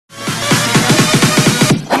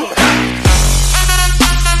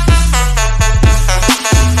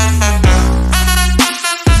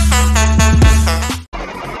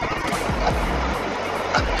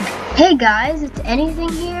guys, it's Anything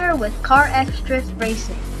here with Car X Drift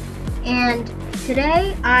Racing, and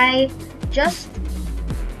today I just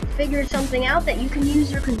figured something out that you can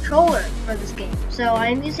use your controller for this game. So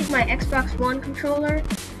I'm using my Xbox One controller,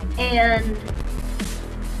 and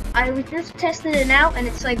I was just testing it out, and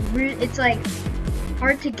it's like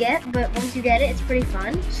hard to get, but once you get it, it's pretty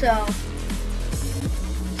fun. So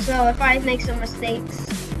if I make some mistakes,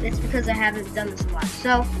 it's because I haven't done this a lot.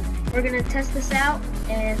 So we're gonna test this out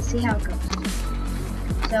and see how it goes.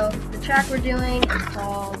 So the track we're doing is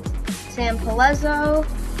called San Palezzo.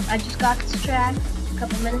 I just got this track a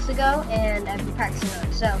couple minutes ago and I've been practicing on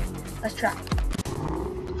it. So let's try.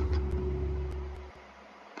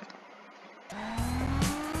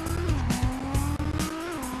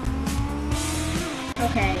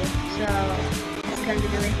 Okay, so it's gonna be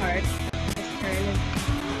really hard. This turn is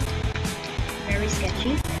very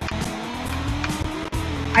sketchy.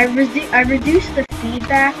 I reduced the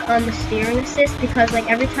feedback on the steering assist because like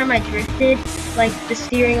every time I drifted, like the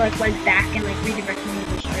steering like went back and like redirected me to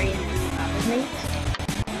the straight and it really bothered me.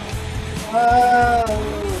 Whoa!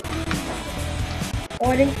 Oh,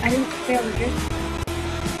 I didn't fail the drift.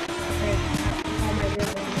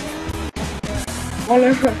 One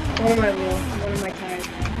of my wheels, one of my tires.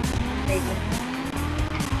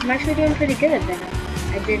 I'm actually doing pretty good at that.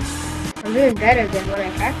 I'm doing better than when I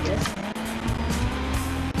practiced.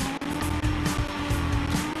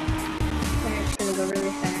 Go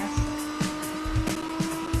really fast.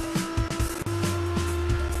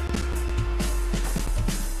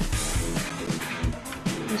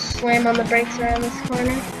 Just slam on the brakes around this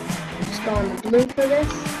corner. Just go on the blue for this.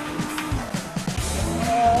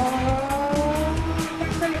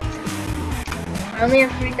 Perfect. I only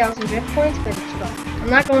have 3,000 drift points, but it's fun. I'm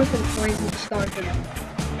not going for the points, I'm just going for the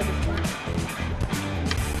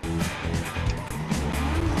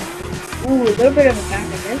fun. Ooh, a little bit of a back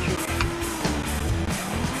adventure there.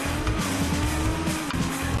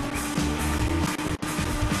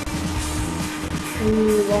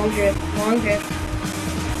 Ooh, long drift.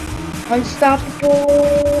 Unstoppable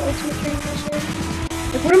ultimate transition.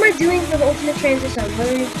 Like, what am I doing for the ultimate transition? I'm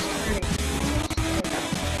literally just turning.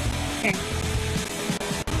 Okay.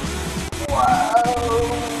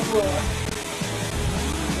 Whoa!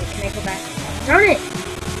 Wait, can I go back? Darn it!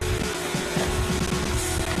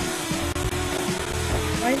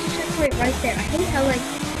 Why is the checkpoint right there? I hate how like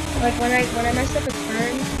when I mess up a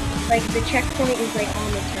turn, like the checkpoint is like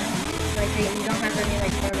on the turn. Like you don't have any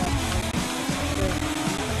like turn off.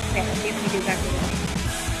 Okay, let's see if we do back to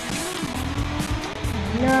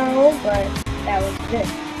no, but that was good.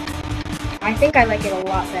 I think I like it a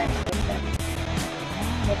lot better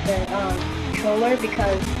with the controller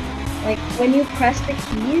because like when you press the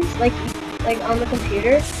keys, like on the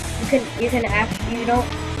computer, you can actually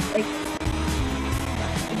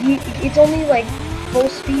it's only like full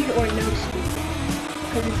speed or no speed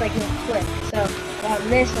because it's like no click. So on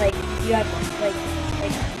this, like you have like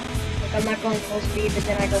I'm not going full speed, but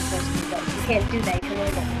then I go full speed. But you can't do that. You can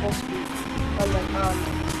only go full speed on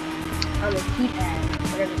the keypad,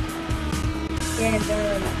 whatever. And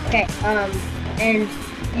and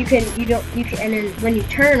and then when you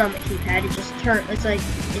turn on the keypad, it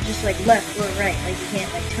just like left or right. Like you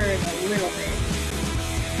can't like turn a little bit.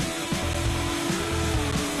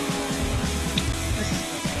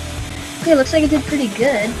 Okay, looks like it did pretty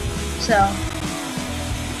good. So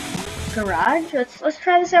garage. Let's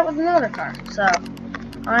try this out with another car. So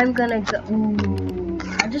I'm gonna go. Ooh,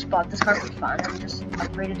 I just bought this car for fun. I just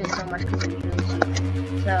upgraded it so much because it's really cheap.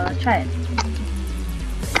 So let's try it.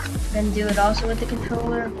 Then do it also with the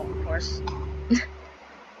controller, well, of course.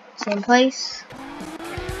 Same place.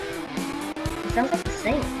 It sounds like the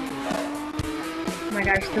same. Oh my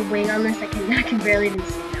gosh, the wing on this, I can barely even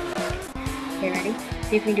see that. Okay, ready?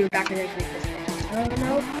 See if we can do it backwards like this. Oh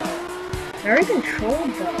no. Very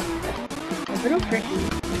controlled though. A little tricky.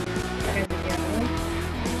 Better than the other one.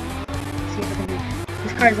 Let's see if I can do.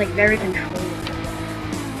 This car is like very controlled.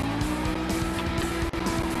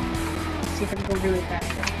 Let's see if I can go really fast.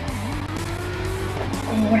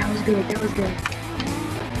 Oh, that was good. That was good.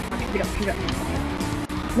 Keep it up.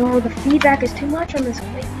 No, the feedback is too much on this.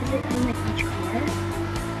 Wait, is it on like each car?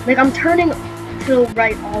 Like I'm turning to the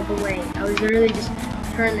right all the way. I was literally just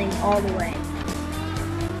turning all the way.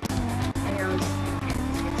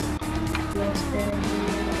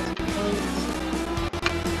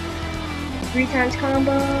 3 times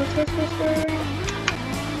combo, twist.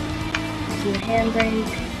 Do a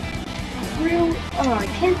handbrake. Oh, I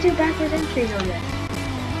can't do backward entries on this.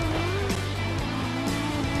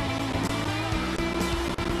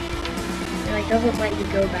 It like doesn't let you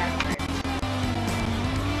go backwards.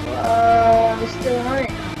 Whoa, I'm still on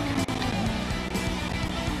it.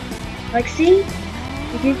 Like, see?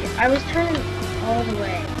 I was turning all the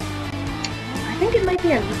way. I think it might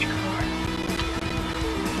be on which car.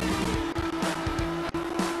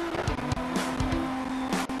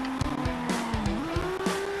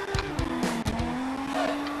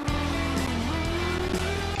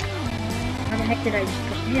 How the heck did I just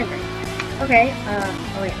push the handbrake? Okay,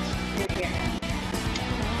 oh yes, right here.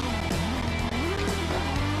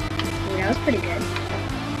 Ooh, that was pretty good.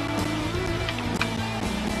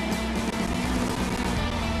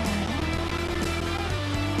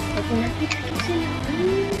 Open that picture, can you see?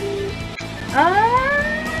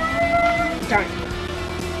 Darn it.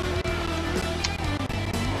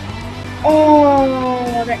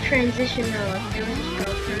 Oh, that transition though. If there was a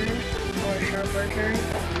sharp turn or a sharper turn, I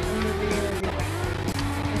would have been able to do that.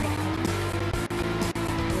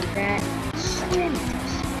 With that, slam it.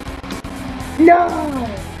 No!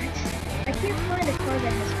 I can't find a car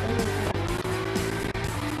that has overtime.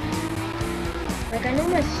 Like, I know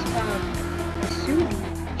my Subi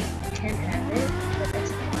can have it, but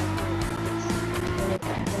that's not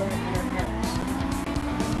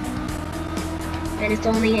and it's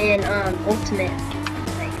only in ultimate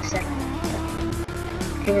like setup.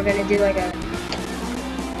 Okay, we're gonna do like a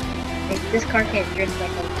this car can't drift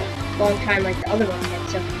like a long time like the other one can,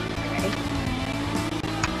 so ready?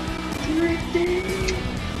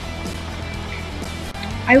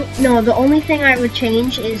 No, the only thing I would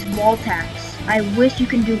change is wall taps. I wish you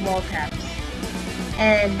can do wall taps.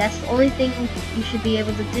 And that's the only thing you should be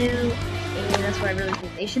able to do, and that's what I really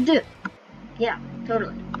think they should do. Yeah,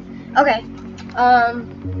 totally. Okay,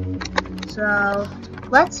 so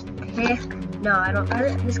let's pick. No, I don't.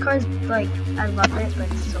 This car's like I love it, but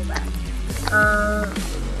it's so bad.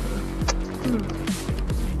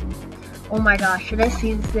 Oh my gosh, should I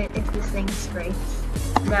see if this thing straights?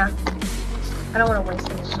 Nah, I don't want to waste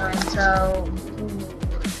any time. So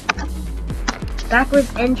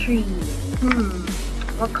backwards entry.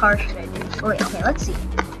 What car should I do? Oh, wait, okay, let's see.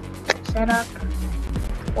 Setup.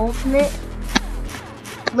 Ultimate.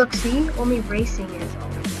 Look, see? Only racing is all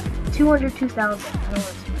like that. 202,000. I don't want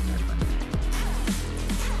to spend that much.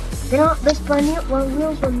 They don't, this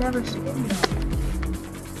wheels will never spin though.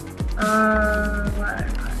 I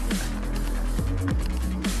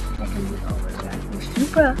can be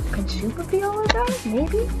overdrive. Can Supra be overdrive?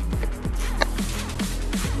 Maybe?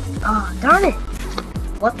 Oh, darn it.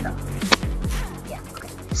 What the?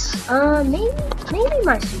 Maybe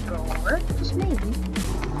my Supra will work, just maybe.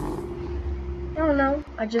 I don't know,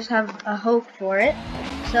 I just have a hope for it.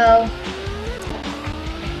 So,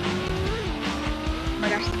 oh my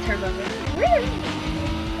gosh, the turbo here.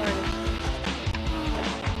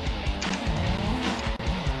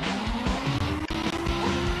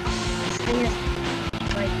 This thing is,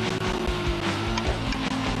 like,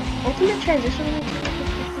 ultimate transition.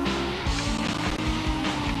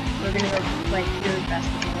 We're gonna go, like, really fast.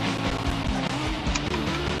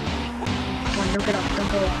 Don't get off,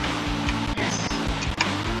 don't go off. Yes.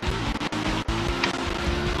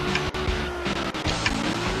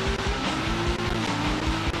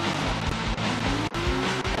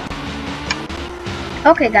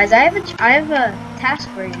 Okay guys, I have a task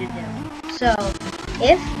for you to do. So,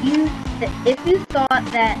 if you thought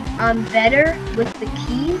that I'm better with the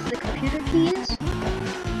keys, the computer keys,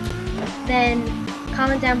 then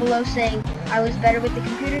comment down below saying I was better with the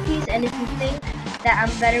computer keys, and if you think that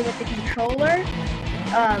I'm better with the controller,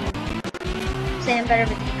 say I'm better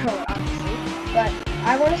with the controller, obviously. But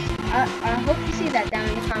I hope to see that down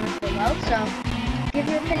in the comments below. So give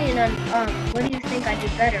your opinion on what do you think I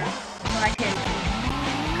did better, so I can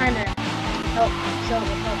kind of help. So it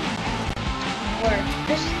would help me, or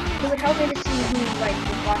just it would help me to see who like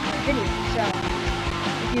would watch my video. So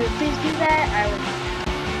if you would please do that, I would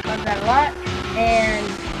love that a lot. And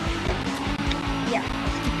yeah,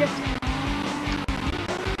 let's keep drifting.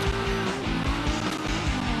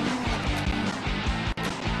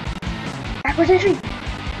 Backwards entry!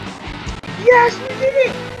 Yes, we did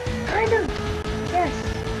it! Kind of! Yes!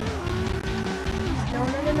 No.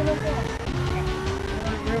 Okay. I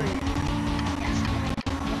want to ruin it. Yes.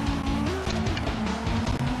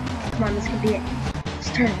 Come on, this could be it.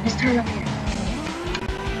 Let's turn up here.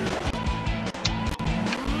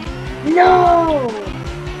 No!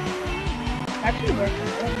 That should work.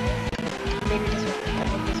 Maybe this one.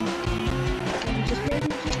 Maybe just maybe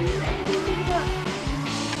not.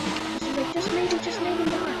 Just maybe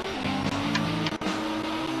not.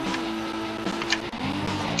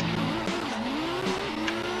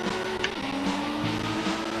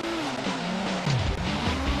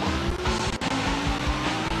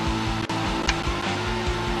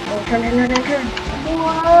 Oh, turn.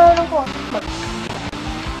 Whoa, come on.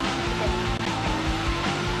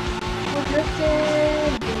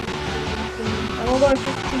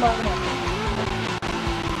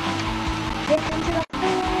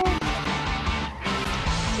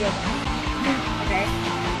 feel that. Okay,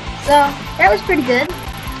 so that was pretty good.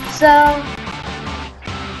 So,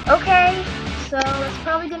 okay, so that's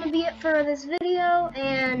probably going to be it for this video,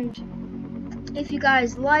 and if you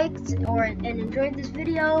guys liked and enjoyed this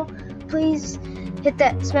video, please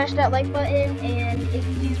smash that like button, and if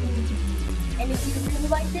you really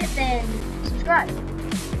liked it, then subscribe.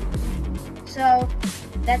 So,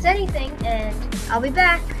 that's anything, and I'll be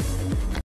back.